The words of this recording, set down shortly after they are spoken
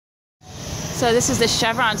So this is the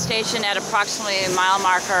Chevron station at approximately mile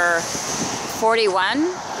marker 41, and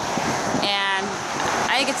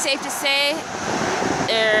I think it's safe to say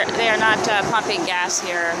they are not pumping gas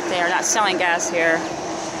here. They are not selling gas here.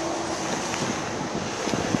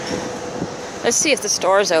 Let's see if the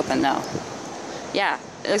store is open though. Yeah,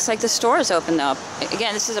 it looks like the store is open though.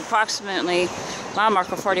 Again, this is approximately mile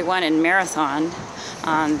marker 41 in Marathon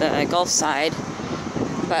on the Gulf side,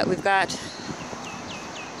 but we've got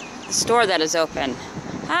the store that is open.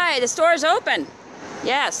 Hi, the store is open.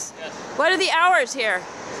 Yes. Yes. What are the hours here?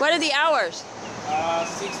 What are the hours?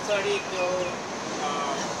 6:30 to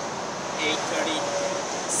 8:30.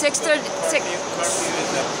 6:30.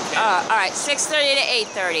 All right, 6:30 to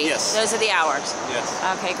 8:30. Yes. Those are the hours. Yes.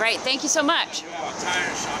 Okay, great. Thank you so much. You have a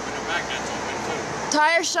tire shop in the back that's open too.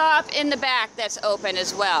 Tire shop in the back that's open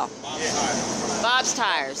as well. Bob's Bob's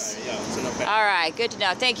Tires. Yeah, it's in the back. All right, good to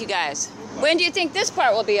know. Thank you guys. When do you think this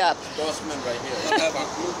part will be up? Endorsement right here. I have a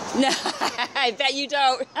clue. No, I bet you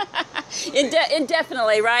don't.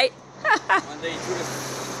 Indefinitely, right? When they do the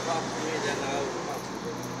stop to me, then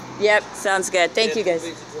I'll Yep, sounds good. Thank you guys.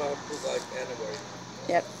 Yep.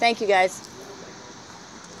 Yep, thank you guys.